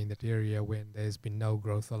buy in that area when there's been no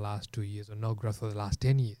growth for the last 2 years or no growth for the last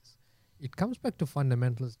 10 years? It comes back to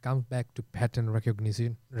fundamentals, comes back to pattern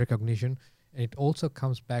recognition, and it also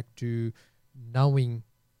comes back to knowing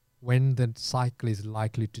when the cycle is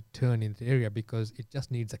likely to turn in the area, because it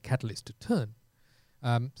just needs a catalyst to turn.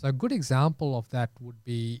 So a good example of that would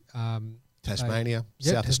be Tasmania,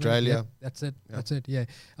 South Australia. That's it. Yeah. That's it. Yeah.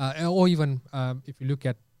 Or even if you look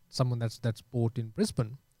at someone that's bought in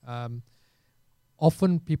Brisbane,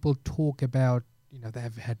 often people talk about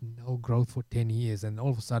they've had no growth for 10 years, and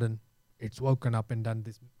all of a sudden it's woken up and done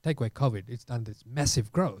this. Take away COVID, it's done this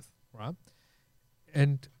massive growth, right?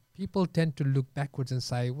 And people tend to look backwards and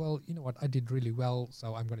say, well, you know what, I did really well,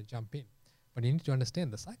 so I'm going to jump in. But you need to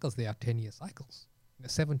understand the cycles. They are 10-year cycles.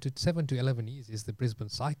 7 to 11 years is the Brisbane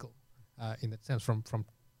cycle, in that sense, from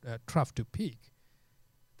trough to peak.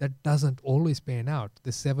 That doesn't always pan out.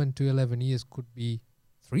 The 7 to 11 years could be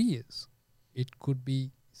 3 years. It could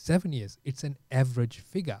be 7 years. It's an average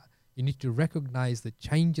figure. You need to recognize the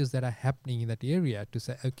changes that are happening in that area to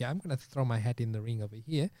say, okay, I'm going to throw my hat in the ring over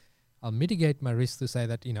here. I'll mitigate my risk to say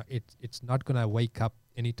that, it's not going to wake up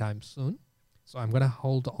anytime soon. So I'm going to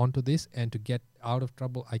hold on to this, and to get out of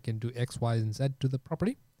trouble, I can do X, Y, and Z to the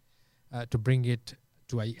property to bring it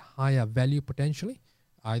to a higher value potentially,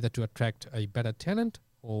 either to attract a better tenant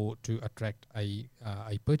or to attract a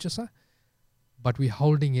purchaser. But we're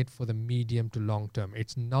holding it for the medium to long term.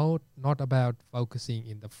 It's not about focusing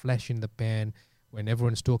in the flash in the pan when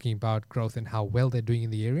everyone's talking about growth and how well they're doing in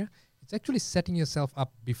the area. It's actually setting yourself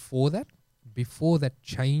up before that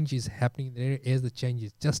change is happening in the area, as the change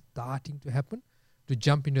is just starting to happen, to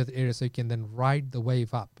jump into the area so you can then ride the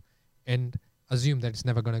wave up and assume that it's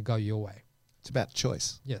never going to go your way. It's about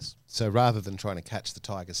choice. Yes. So rather than trying to catch the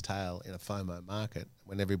tiger's tail in a FOMO market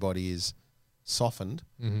when everybody is softened,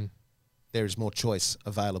 there is more choice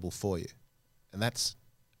available for you. And that's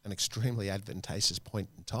an extremely advantageous point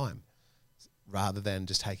in time rather than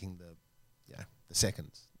just taking the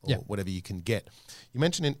seconds or whatever you can get. You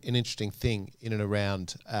mentioned an interesting thing in and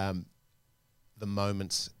around the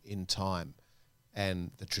moments in time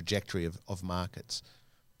and the trajectory of markets.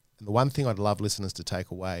 And the one thing I'd love listeners to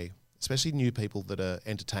take away, especially new people that are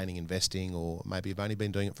entertaining investing or maybe have only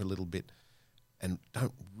been doing it for a little bit and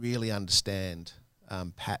don't really understand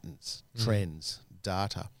patterns, trends,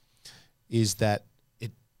 data, is that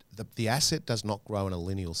the asset does not grow in a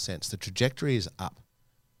linear sense. The trajectory is up,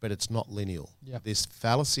 but it's not linear. Yep. This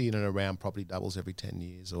fallacy in and around property doubles every 10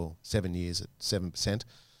 years or 7 years at 7%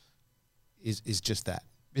 is just that.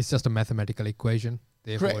 It's just a mathematical equation.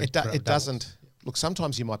 Correct. It doesn't. Look,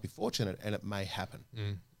 sometimes you might be fortunate and it may happen.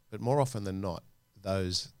 But more often than not,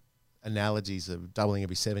 those analogies of doubling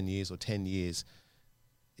every 7 years or 10 years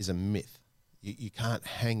is a myth. You can't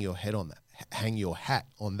hang your hat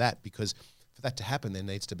on that, because for that to happen, there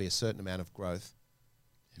needs to be a certain amount of growth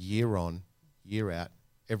year on, year out,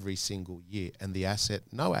 every single year. And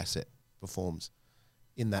no asset performs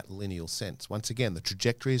in that linear sense. Once again, the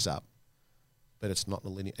trajectory is up, but it's not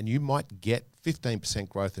linear. And you might get 15%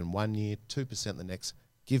 growth in 1 year, 2% the next,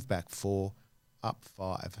 give back 4%, up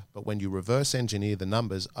 5%. But when you reverse engineer the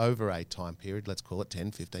numbers over a time period, let's call it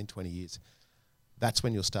 10, 15, 20 years, that's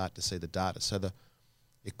when you'll start to see the data. So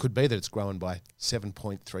it could be that it's grown by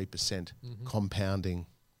 7.3% compounding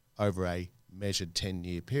over a measured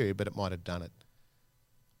 10-year period, but it might have done it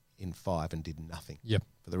in 5 and did nothing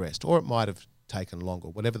for the rest. Or it might have taken longer,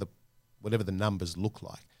 whatever the numbers look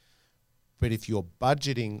like. But if you're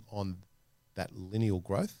budgeting on that linear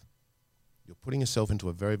growth, you're putting yourself into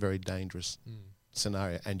a very, very dangerous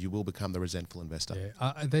scenario, and you will become the resentful investor.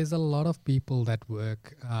 Yeah. There's a lot of people that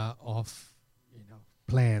work off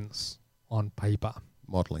plans on paper.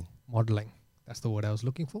 Modeling. That's the word I was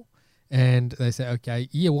looking for. And they say, okay,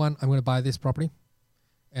 year 1, I'm going to buy this property.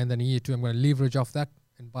 And then year 2, I'm going to leverage off that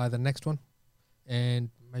and buy the next one. And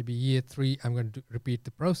maybe year 3, I'm going to repeat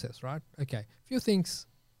the process, right? Okay. Few things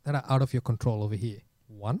that are out of your control over here.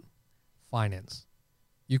 1, finance.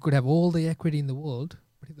 You could have all the equity in the world,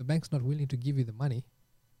 but if the bank's not willing to give you the money,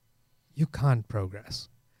 you can't progress.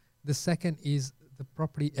 The second is the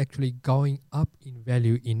property actually going up in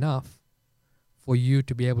value enough for you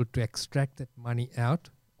to be able to extract that money out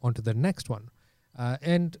onto the next one.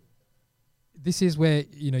 And this is where,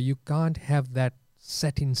 you can't have that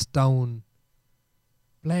set in stone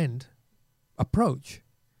planned approach.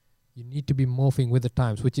 You need to be morphing with the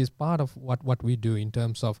times, which is part of what we do in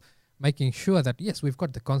terms of making sure that, yes, we've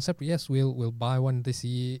got the concept. Yes, we'll buy one this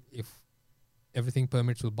year. If everything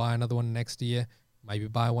permits, we'll buy another one next year. Maybe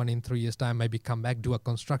buy one in 3 years' time. Maybe come back, do a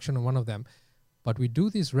construction on one of them. But we do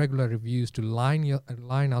these regular reviews to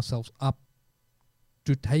line ourselves up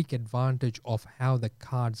to take advantage of how the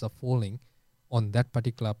cards are falling on that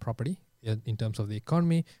particular property in terms of the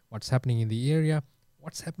economy, what's happening in the area,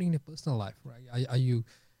 what's happening in your personal life, right? Are you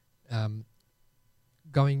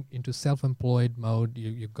going into self-employed mode?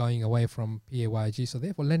 You're going away from PAYG. So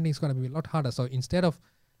therefore, lending is going to be a lot harder. So instead of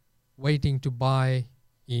waiting to buy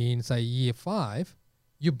in, say, year 5,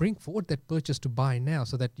 you bring forward that purchase to buy now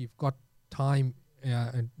so that you've got time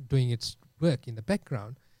doing its work in the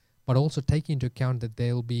background, but also take into account that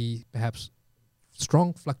there'll be perhaps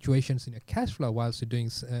strong fluctuations in your cash flow whilst you're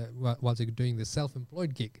doing the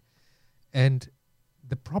self-employed gig. And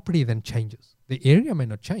the property then changes. The area may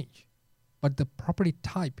not change, but the property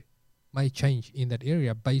type may change in that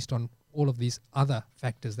area based on all of these other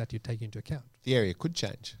factors that you take into account. The area could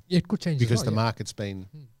change. Yeah, it could change because the market's been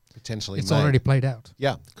potentially it's already played out.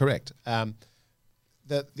 Yeah, correct.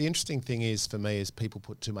 The interesting thing is, for me, is people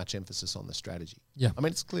put too much emphasis on the strategy. Yeah. I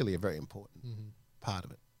mean, it's clearly a very important part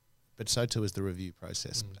of it, but so too is the review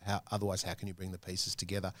process. Otherwise, how can you bring the pieces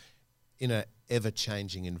together in an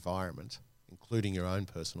ever-changing environment, including your own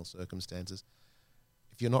personal circumstances?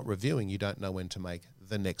 If you're not reviewing, you don't know when to make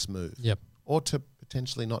the next move. Yep. Or to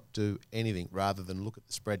potentially not do anything, rather than look at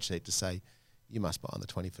the spreadsheet to say, you must buy on the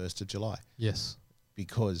 21st of July. Yes.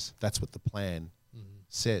 Because that's what the plan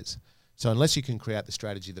says. So unless you can create the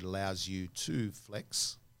strategy that allows you to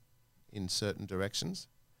flex in certain directions,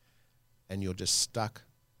 and you're just stuck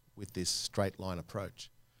with this straight line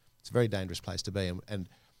approach, it's a very dangerous place to be. And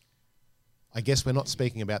I guess we're not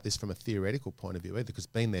speaking about this from a theoretical point of view either, because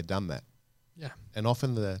been there, done that. Yeah. And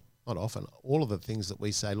all of the things that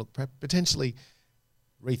we say, look, potentially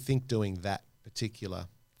rethink doing that particular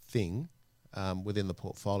thing within the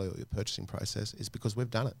portfolio or your purchasing process, is because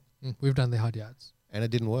we've done it. We've done the hard yards. and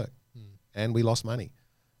it didn't work, and we lost money.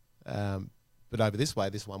 But over this way,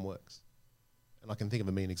 this one works, and I can think of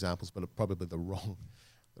a million examples, but probably the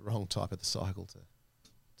wrong type of the cycle to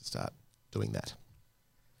start doing that.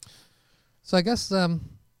 So I guess the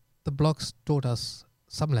blogs taught us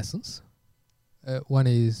some lessons. One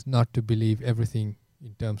is not to believe everything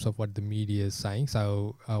in terms of what the media is saying.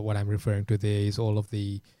 So what I'm referring to there is all of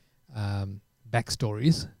the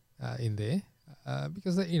backstories in there,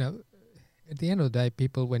 because at the end of the day,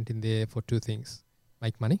 people went in there for two things: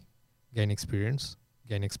 make money, gain experience,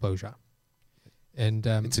 gain exposure. And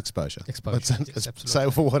It's exposure. Exposure. Let's Yes, say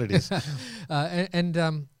it for what it is. and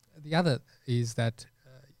the other is that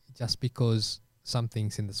just because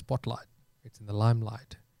something's in the spotlight, it's in the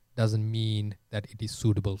limelight, doesn't mean that it is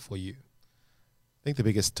suitable for you. I think the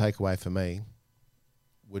biggest takeaway for me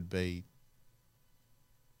would be,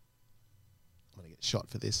 I'm going to get shot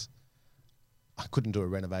for this, I couldn't do a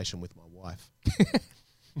renovation with my wife.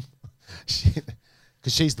 Because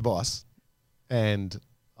she's the boss, and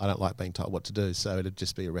I don't like being told what to do, so it'd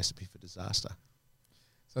just be a recipe for disaster.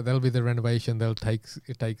 So that'll be the renovation.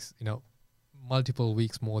 It takes multiple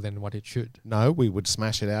weeks more than what it should. No, we would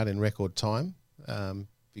smash it out in record time,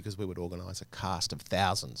 because we would organise a cast of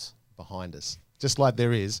thousands behind us, just like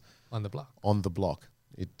there is On the block. on the block.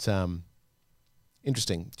 It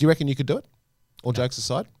interesting. Do you reckon you could do it? All jokes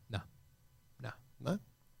aside? No?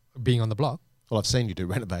 Being on the block. Well, I've seen you do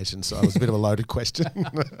renovations, so it was a bit of a loaded question.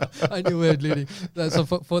 I knew where it leading. So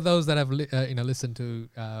for those that have listened to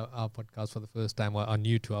our podcast for the first time or are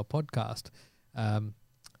new to our podcast,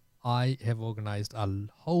 I have organised a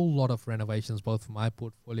whole lot of renovations, both for my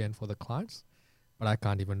portfolio and for the clients, but I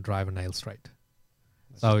can't even drive a nail straight.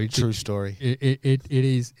 So That's a true story. It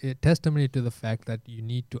is a testimony to the fact that you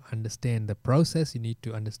need to understand the process, you need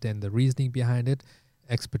to understand the reasoning behind it.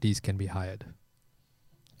 Expertise can be hired.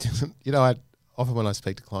 Often when I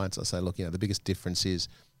speak to clients, I say, look, the biggest difference is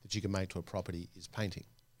that you can make to a property is painting.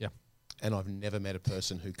 Yeah. And I've never met a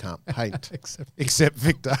person who can't paint Except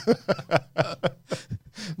Victor.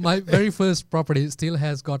 my very first property still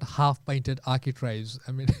has got half painted architraves.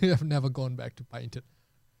 I mean, I've never gone back to paint it.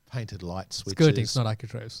 Painted light switches. Skirting's not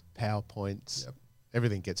architraves. PowerPoints. Yep.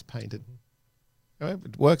 Everything gets painted.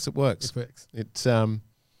 It works. It works. It's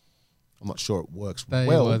I'm not sure it works They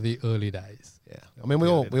well. were the early days. Yeah, I mean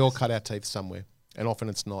we all cut our teeth somewhere, and often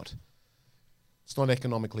it's not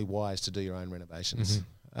economically wise to do your own renovations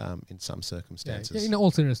in some circumstances. Yeah, in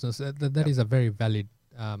all seriousness, that is a very valid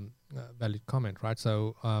comment, right?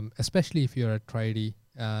 So especially if you're a tradie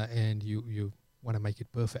and you want to make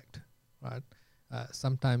it perfect, right?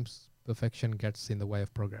 Sometimes perfection gets in the way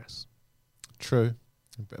of progress. True,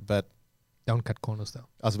 but Don't cut corners though.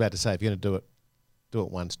 I was about to say, if you're going to do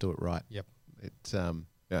it once, do it right. Yep.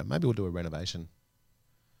 Maybe we'll do a renovation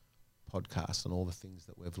podcast on all the things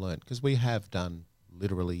that we've learned, because we have done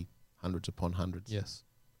literally hundreds upon hundreds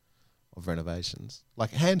of renovations,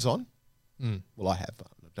 like hands-on. Well, I have.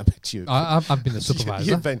 Don't bet you. I've been the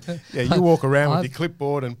supervisor. You walk around with your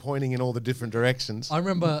clipboard and pointing in all the different directions. I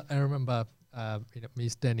remember me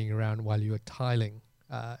standing around while you were tiling.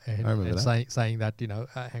 And saying that,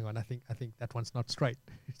 hang on, I think that one's not straight,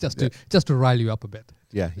 just to rile you up a bit.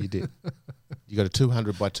 Yeah, you did. You got a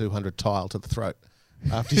 200 by 200 tile to the throat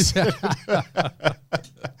after you said it.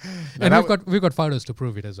 And we've got photos to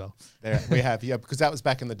prove it as well. We have, because that was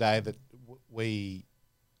back in the day that we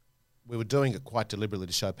were doing it quite deliberately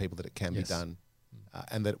to show people that it can be done,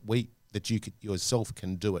 and that you yourself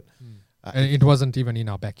can do it. And it wasn't even in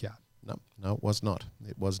our backyard. No, it was not.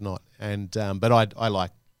 It was not. And but I like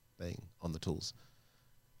being on the tools.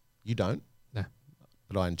 You don't? No.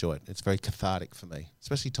 But I enjoy it. It's very cathartic for me,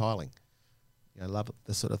 especially tiling. I love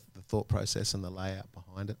the sort of the thought process and the layout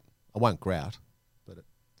behind it. I won't grout, but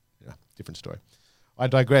different story. I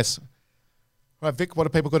digress. All right, Vic, what do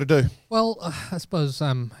people got to do? Well, I suppose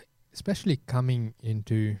especially coming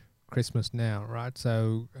into Christmas now, right?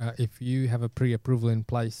 So if you have a pre-approval in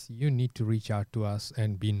place, you need to reach out to us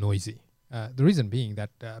and be noisy. The reason being that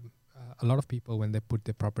a lot of people, when they put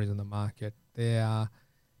their properties on the market, they are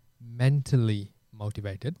mentally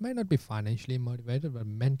motivated, may not be financially motivated, but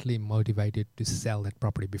mentally motivated to sell that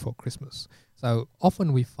property before Christmas. So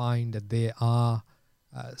often we find that there are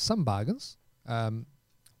some bargains. However,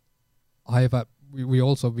 we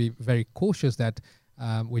also be very cautious that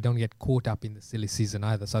we don't get caught up in the silly season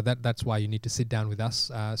either. So that's why you need to sit down with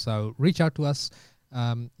us. So reach out to us.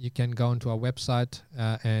 You can go onto our website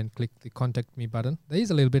and click the contact me button. There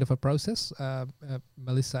is a little bit of a process.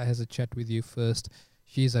 Melissa has a chat with you first.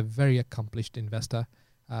 She's a very accomplished investor,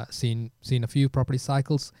 seen a few property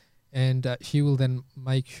cycles, and she will then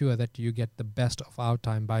make sure that you get the best of our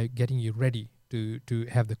time by getting you ready to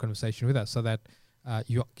have the conversation with us, so that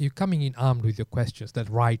you're coming in armed with your questions, that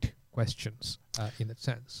right questions in that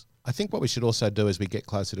sense. I think what we should also do as we get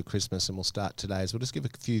closer to Christmas, and we'll start today, is we'll just give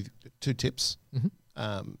two tips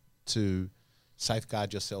to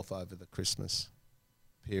safeguard yourself over the Christmas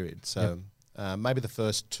period. So maybe the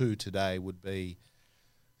first two today would be,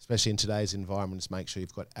 especially in today's environment, is make sure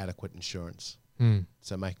you've got adequate insurance.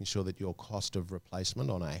 So making sure that your cost of replacement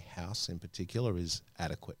on a house in particular is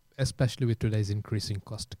adequate. Especially with today's increasing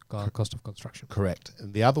cost of construction. Correct.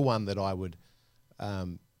 And the other one that I would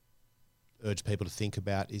urge people to think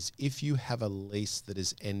about is if you have a lease that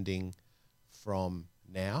is ending from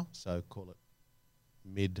now, so call it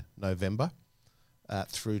mid-November,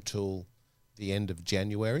 through till the end of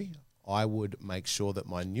January, I would make sure that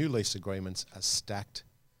my new lease agreements are stacked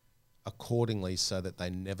accordingly so that they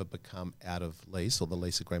never become out of lease, or the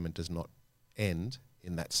lease agreement does not end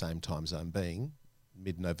in that same time zone, being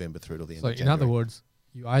mid-November through to the end of January. So in other words,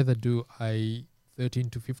 you either do a 13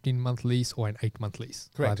 to 15 month lease or an 8-month lease.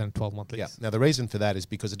 Correct. Rather than a 12-month lease. Yeah. Now the reason for that is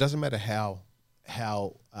because it doesn't matter how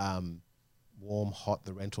warm, hot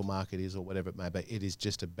the rental market is or whatever it may be, it is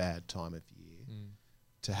just a bad time of year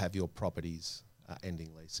to have your properties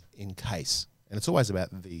ending lease in case. And it's always about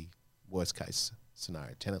the worst case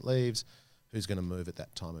scenario. Tenant leaves, who's going to move at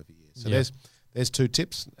that time of year. So there's two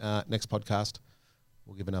tips. Next podcast,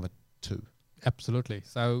 we'll give another two. Absolutely.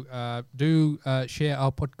 So do share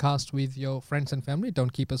our podcast with your friends and family.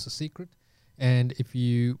 Don't keep us a secret. And if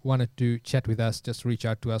you wanted to chat with us, just reach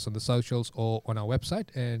out to us on the socials or on our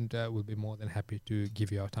website, and we'll be more than happy to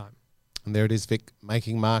give you our time. And there it is, Vic,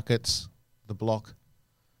 making markets, the block,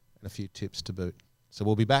 and a few tips to boot. So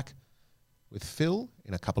we'll be back with Phil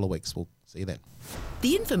in a couple of weeks. We'll see you then.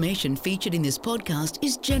 The information featured in this podcast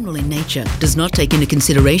is general in nature, does not take into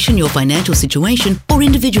consideration your financial situation or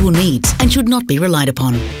individual needs, and should not be relied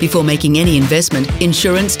upon. Before making any investment,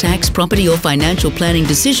 insurance, tax, property or financial planning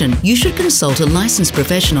decision, you should consult a licensed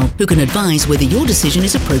professional who can advise whether your decision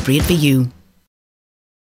is appropriate for you.